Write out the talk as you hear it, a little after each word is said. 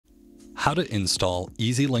How to install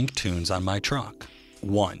EZ Lynk tunes on my truck.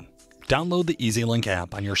 1. Download the EZ Lynk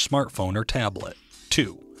app on your smartphone or tablet.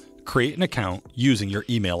 2. Create an account using your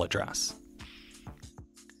email address.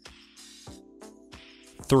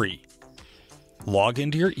 3. Log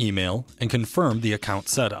into your email and confirm the account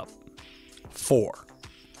setup. 4.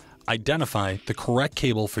 Identify the correct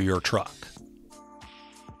cable for your truck.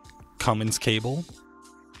 Cummins cable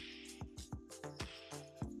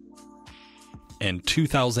and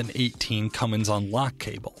 2018 Cummins unlock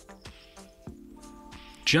cable.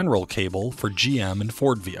 General cable for GM and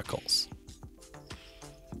Ford vehicles.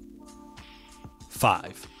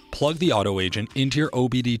 5. Plug the auto agent into your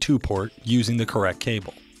OBDII port using the correct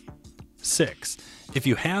cable. 6. If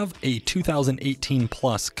you have a 2018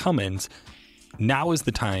 Plus Cummins, now is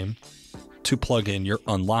the time to plug in your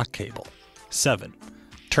unlock cable. 7.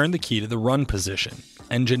 Turn the key to the run position,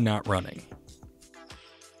 engine not running.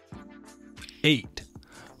 8.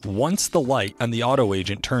 Once the light on the auto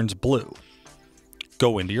agent turns blue,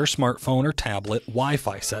 go into your smartphone or tablet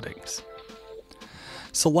Wi-Fi settings.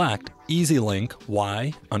 Select EZLYNK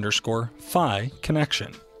Y_Fi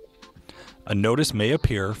connection. A notice may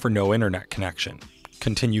appear for no internet connection.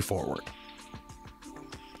 Continue forward.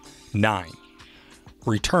 9.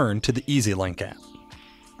 Return to the EZ Lynk app.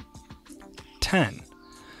 10.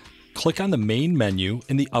 Click on the main menu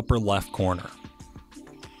in the upper left corner.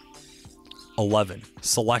 11.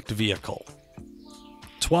 Select vehicle.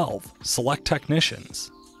 12. Select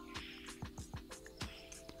technicians.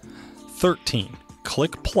 13.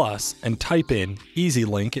 Click plus and type in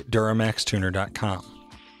EZLYNK at DuramaxTuner.com.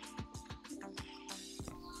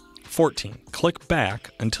 14. Click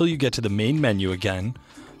back until you get to the main menu again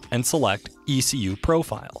and select ECU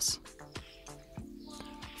Profiles.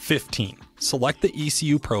 15. Select the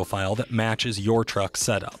ECU profile that matches your truck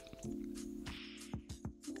setup.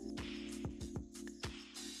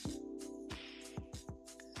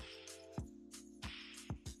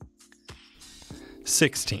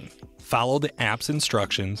 16. Follow the app's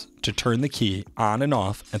instructions to turn the key on and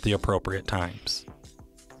off at the appropriate times.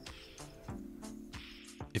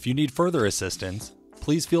 If you need further assistance,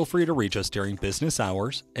 please feel free to reach us during business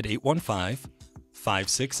hours at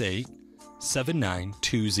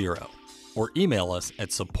 815-568-7920 or email us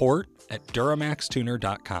at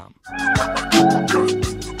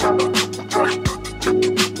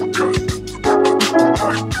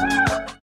support@DuramaxTuner.com.